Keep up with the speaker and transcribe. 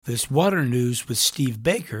This Water News with Steve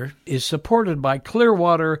Baker is supported by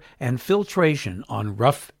Clearwater and Filtration on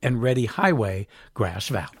Rough and Ready Highway, Grass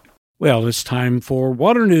Valley. Well, it's time for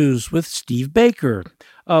Water News with Steve Baker.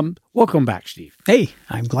 Welcome back, Steve. Hey,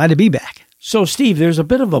 I'm glad to be back. So, Steve, there's a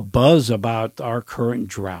bit of a buzz about our current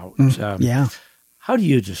drought. Yeah. How do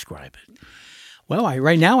you describe it? Well,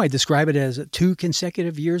 right now I describe it as 2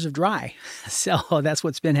 consecutive years of dry. So that's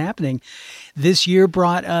what's been happening. This year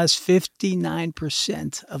brought us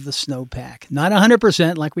 59% of the snowpack. Not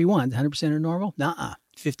 100% like we want. 100% are normal? Nuh-uh.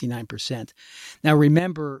 59%. Now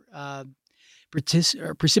remember,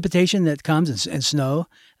 precipitation that comes and snow,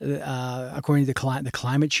 according to the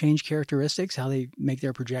climate change characteristics, how they make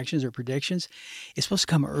their projections or predictions, is supposed to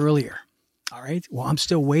come earlier. All right? Well, I'm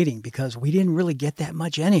still waiting because we didn't really get that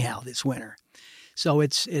much anyhow this winter. So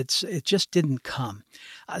it just didn't come.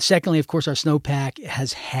 Secondly, of course, our snowpack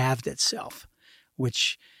has halved itself,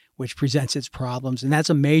 which presents its problems. And that's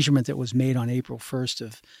a measurement that was made on April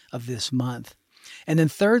 1st of this month. And then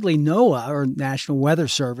thirdly, NOAA, or National Weather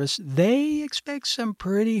Service, they expect some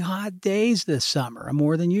pretty hot days this summer,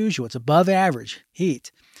 more than usual. It's above average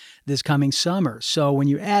heat this coming summer. So when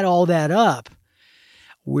you add all that up,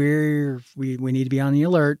 we need to be on the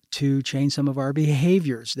alert to change some of our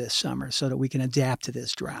behaviors this summer so that we can adapt to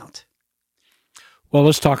this drought. Well,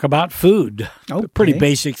 let's talk about food. Okay. A pretty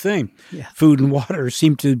basic thing. Yeah. Food and water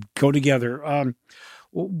seem to go together.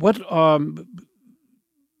 What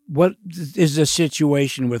is the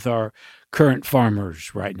situation with our current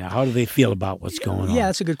farmers right now? How do they feel about what's going on? Yeah,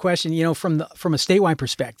 that's a good question. You know, from a statewide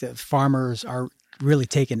perspective, farmers are really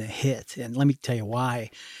taking a hit, and let me tell you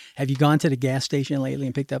why. Have you gone to the gas station lately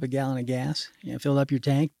and picked up a gallon of gas? Filled up your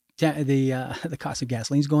tank? The cost of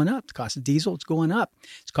gasoline's going up. The cost of diesel is going up.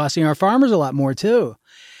 It's costing our farmers a lot more too.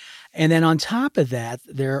 And then on top of that,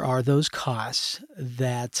 there are those costs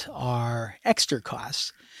that are extra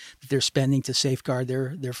costs that they're spending to safeguard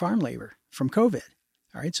their farm labor from COVID.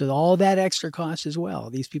 All right, so all that extra cost as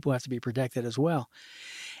well. These people have to be protected as well.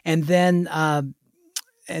 And now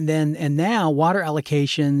water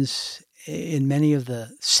allocations in many of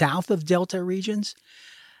the south of Delta regions,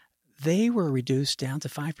 they were reduced down to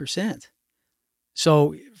 5%.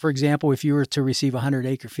 So, for example, if you were to receive 100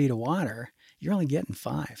 acre feet of water, you're only getting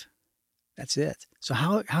 5. That's it. So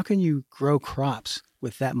how can you grow crops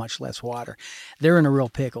with that much less water? They're in a real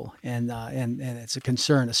pickle, and it's a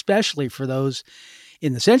concern, especially for those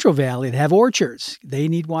in the Central Valley that have orchards. They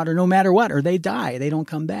need water no matter what, or they die. They don't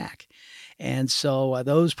come back. And so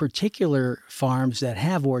those particular farms that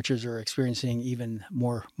have orchards are experiencing even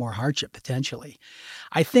more hardship potentially.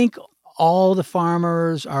 I think all the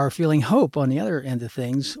farmers are feeling hope on the other end of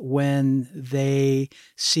things when they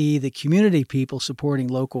see the community people supporting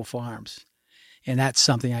local farms. And that's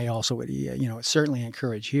something I also would, certainly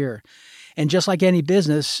encourage here. And just like any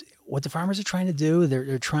business, what the farmers are trying to do,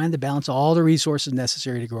 they're trying to balance all the resources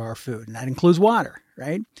necessary to grow our food. And that includes water,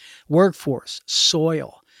 right? Workforce,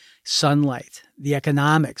 soil, sunlight, the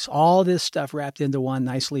economics, all this stuff wrapped into one,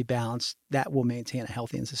 nicely balanced, that will maintain a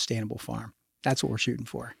healthy and sustainable farm. That's what we're shooting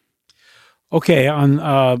for. Okay, on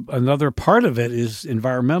another part of it is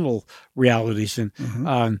environmental realities, and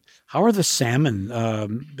how are the salmon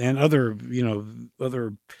and other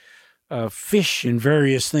fish and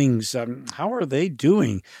various things? How are they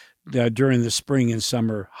doing during the spring and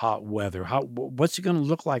summer hot weather? What's it going to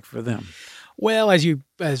look like for them? Well,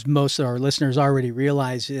 as most of our listeners already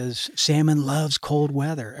realize, is salmon loves cold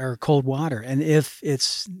weather or cold water, and if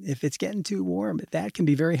it's getting too warm, that can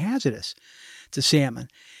be very hazardous to salmon.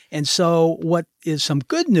 And so what is some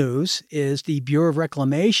good news is the Bureau of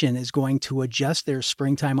Reclamation is going to adjust their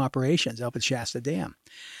springtime operations up at Shasta Dam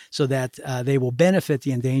so that they will benefit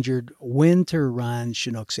the endangered winter run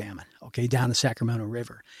Chinook salmon, down the Sacramento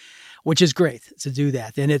River, which is great to do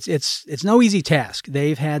that. And it's no easy task.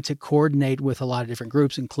 They've had to coordinate with a lot of different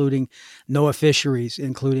groups, including NOAA Fisheries,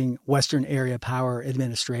 including Western Area Power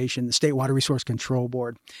Administration, the State Water Resource Control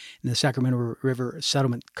Board, and the Sacramento River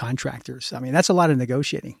Settlement Contractors. I mean, that's a lot of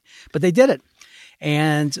negotiating, but they did it.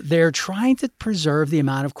 And they're trying to preserve the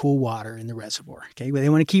amount of cool water in the reservoir. They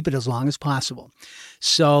want to keep it as long as possible.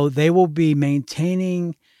 So they will be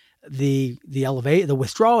maintaining the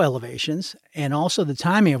withdrawal elevations and also the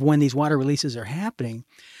timing of when these water releases are happening,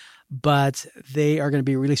 but they are going to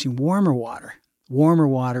be releasing warmer water. Warmer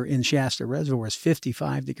water in Shasta Reservoir is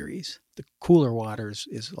 55 degrees. The cooler water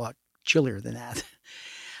is a lot chillier than that.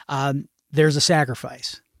 There's a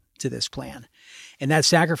sacrifice to this plan, and that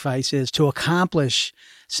sacrifice is to accomplish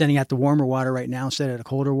sending out the warmer water right now instead of the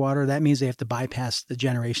colder water. That means they have to bypass the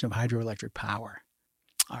generation of hydroelectric power.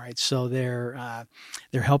 All right, so they're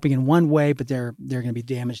helping in one way, but they're going to be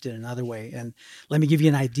damaged in another way. And let me give you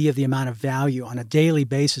an idea of the amount of value on a daily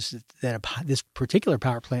basis that this particular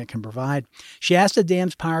power plant can provide. Shasta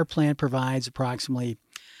Dam's power plant provides approximately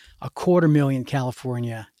 250,000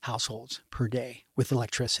 California households per day with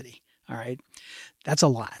electricity. All right, that's a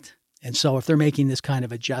lot. And so if they're making this kind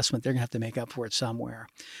of adjustment, they're going to have to make up for it somewhere.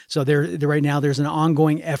 So right now there's an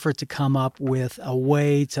ongoing effort to come up with a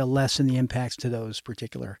way to lessen the impacts to those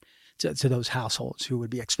to those households who would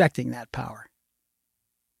be expecting that power.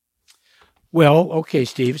 Well, okay,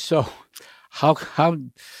 Steve. So how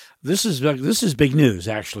this is big news,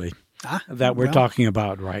 actually, that we're talking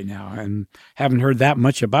about right now, and haven't heard that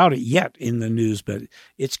much about it yet in the news, but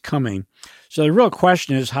it's coming. So the real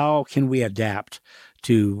question is, how can we adapt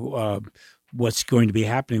to what's going to be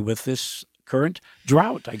happening with this current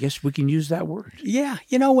drought? I guess we can use that word. Yeah,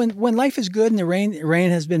 when life is good and the rain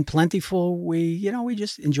has been plentiful, we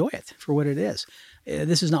just enjoy it for what it is.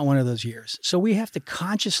 This is not one of those years, so we have to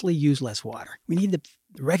consciously use less water. We need to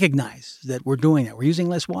recognize that we're doing that. We're using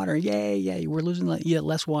less water. Yay! We're losing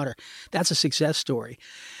less water. That's a success story.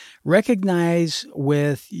 Recognize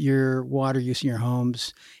with your water use in your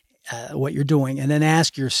homes what you're doing, and then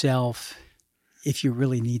ask yourself if you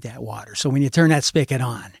really need that water. So when you turn that spigot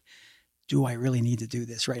on, do I really need to do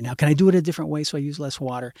this right now? Can I do it a different way so I use less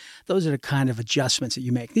water? Those are the kind of adjustments that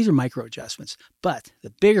you make. These are micro adjustments. But the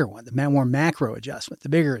bigger one, the more macro adjustment, the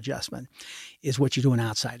bigger adjustment is what you're doing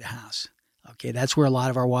outside the house. Okay, that's where a lot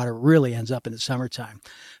of our water really ends up in the summertime.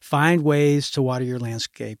 Find ways to water your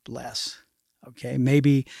landscape less. Okay,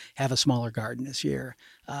 maybe have a smaller garden this year.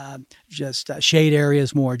 Just shade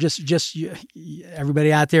areas more. Just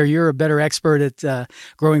everybody out there, you're a better expert at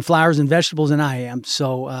growing flowers and vegetables than I am.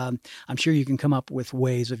 So I'm sure you can come up with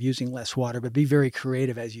ways of using less water, but be very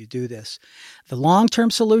creative as you do this. The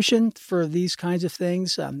long-term solution for these kinds of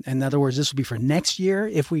things, in other words, this will be for next year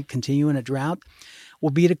if we continue in a drought,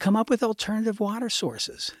 will be to come up with alternative water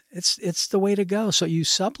sources. It's the way to go. So you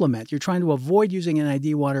supplement. You're trying to avoid using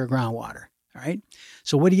NID water or groundwater. All right.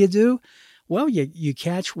 So what do? Well, you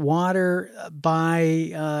catch water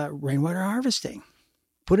by rainwater harvesting.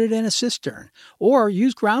 Put it in a cistern, or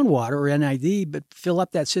use groundwater or NID, but fill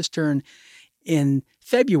up that cistern in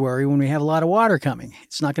February when we have a lot of water coming.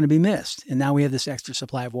 It's not going to be missed. And now we have this extra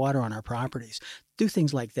supply of water on our properties. Do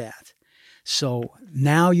things like that. So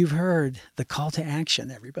now you've heard the call to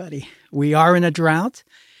action, everybody. We are in a drought.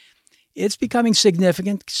 It's becoming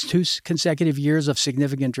significant, 2 consecutive years of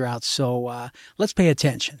significant droughts. So let's pay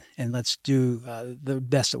attention and let's do the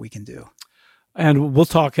best that we can do. And we'll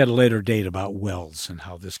talk at a later date about wells and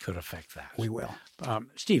how this could affect that. We will.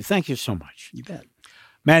 Steve, thank you so much. You bet.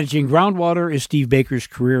 Managing groundwater is Steve Baker's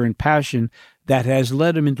career and passion that has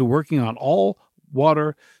led him into working on all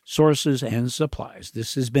water sources and supplies.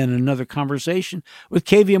 This has been another conversation with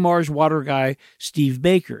KVMR's water guy, Steve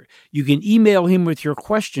Baker. You can email him with your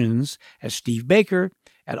questions at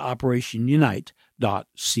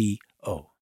stevebaker@operationunite.co.